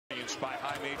by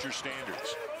high major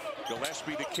standards.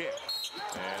 Gillespie the kick.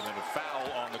 And then a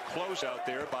foul on the closeout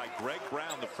there by Greg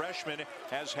Brown. The freshman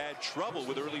has had trouble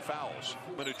with early fouls.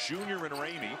 But a junior in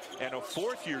Ramey and a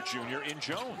fourth-year junior in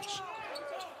Jones.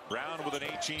 Brown with an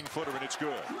 18-footer, and it's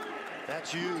good.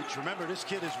 That's huge. Remember, this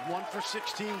kid is 1 for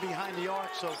 16 behind the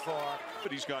arc so far.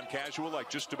 But he's gone casual like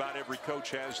just about every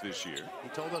coach has this year. He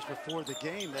told us before the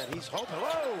game that he's hoping.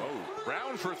 Whoa! Oh,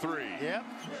 Brown for three. Yep.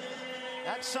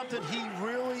 That's something he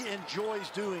really enjoys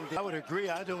doing. I would agree.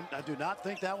 I do not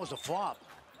think that was a flop.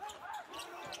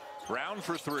 Brown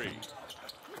for three.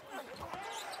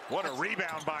 What a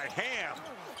rebound by Ham.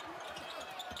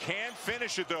 Can't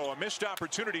finish it, though. A missed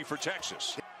opportunity for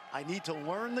Texas. I need to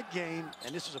learn the game,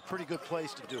 and this is a pretty good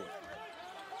place to do it.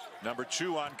 Number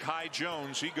 2 on Kai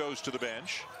Jones. He goes to the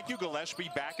bench. Thank you,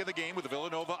 Gillespie, back in the game with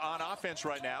Villanova on offense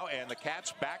right now. And the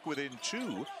Cats back within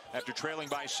 2 after trailing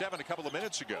by 7 a couple of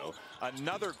minutes ago.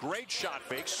 Another great shot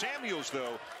fake. Samuels,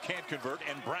 though, can't convert.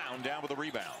 And Brown down with a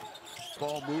rebound.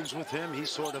 Ball moves with him. He's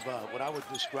sort of what I would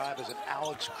describe as an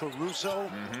Alex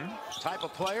Caruso type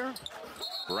of player.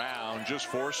 Brown just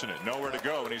forcing it. Nowhere to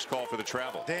go, and he's called for the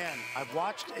travel. Dan, I've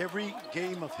watched every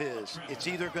game of his. It's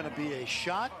either going to be a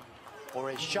shot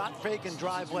or a shot fake and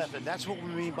drive left, and that's what we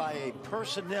mean by a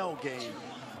personnel game.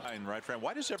 And right, Fran,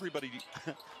 why does everybody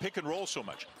pick and roll so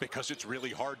much? Because it's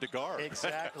really hard to guard.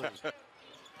 Exactly.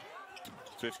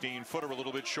 15-footer, a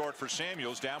little bit short for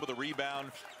Samuels. Down with a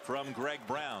rebound from Greg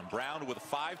Brown. Brown with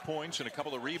 5 points and a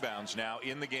couple of rebounds now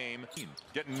in the game.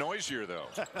 Getting noisier, though.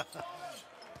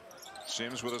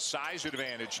 Sims with a size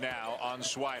advantage now on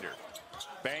Swider.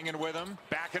 Banging with him,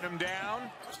 backing him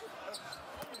down.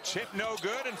 Tip no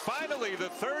good, and finally the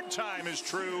third time is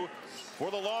true for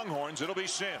the Longhorns. It'll be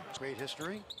Sims. Great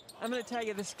history. I'm going to tell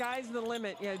you, the sky's the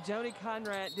limit. You know, Joni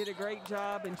Conrad did a great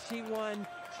job, and she won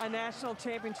a national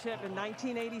championship in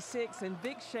 1986, and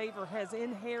Vic Shaver has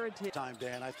inherited.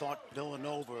 Dan, I thought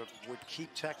Villanova would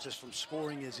keep Texas from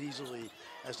scoring as easily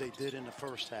as they did in the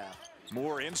first half.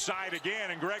 Moore inside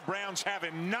again, and Greg Brown's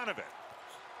having none of it.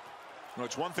 Well,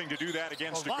 it's one thing to do that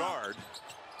against a guard.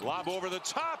 Lob over the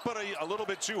top, but a little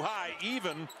bit too high,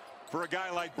 even for a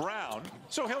guy like Brown.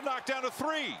 So he'll knock down a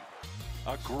 3.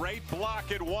 A great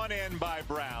block at one end by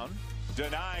Brown,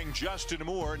 denying Justin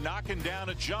Moore, knocking down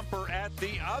a jumper at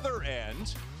the other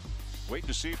end. Waiting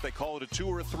to see if they call it a 2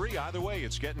 or a 3. Either way,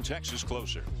 it's getting Texas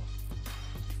closer.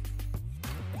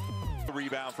 The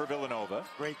rebound for Villanova.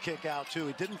 Great kick out, too.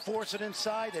 He didn't force it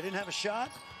inside. They didn't have a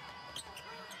shot.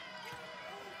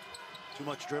 Too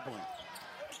much dribbling.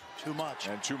 Too much.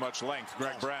 And too much length.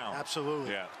 Greg Brown.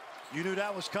 Absolutely. Yeah. You knew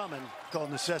that was coming. Called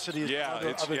necessity is of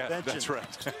invention. that's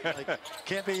right. Like,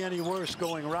 can't be any worse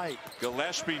going right.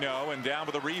 Gillespie and down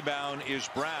with the rebound is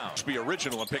Brown. Be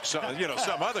original and pick some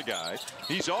other guy.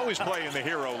 He's always playing the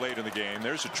hero late in the game.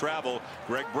 There's a travel.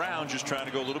 Greg Brown just trying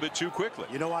to go a little bit too quickly.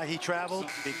 You know why he traveled?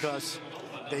 Because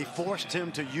they forced him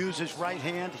to use his right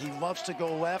hand. He loves to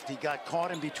go left. He got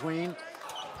caught in between.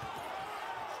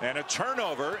 And a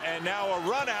turnover, and now a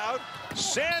run out.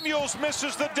 Samuels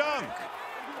misses the dunk.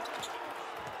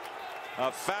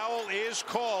 A foul is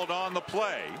called on the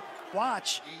play.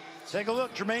 Watch. Take a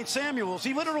look. Jermaine Samuels.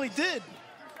 He literally did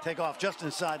take off just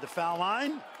inside the foul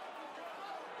line.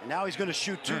 And now he's going to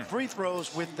shoot 2 free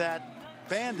throws with that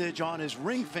bandage on his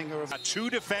ring finger. 2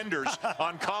 defenders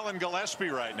on Colin Gillespie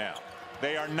right now.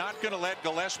 They are not going to let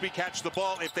Gillespie catch the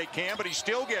ball if they can, but he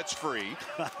still gets free.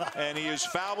 And he is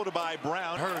fouled by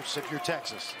Brown. Hurts if you're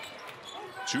Texas.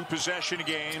 2 possession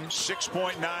game,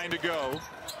 6.9 to go.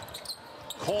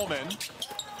 Coleman,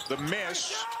 the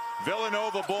miss,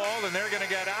 Villanova ball, and they're going to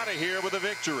get out of here with a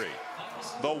victory.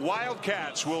 The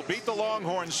Wildcats will beat the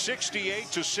Longhorns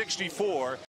 68-64.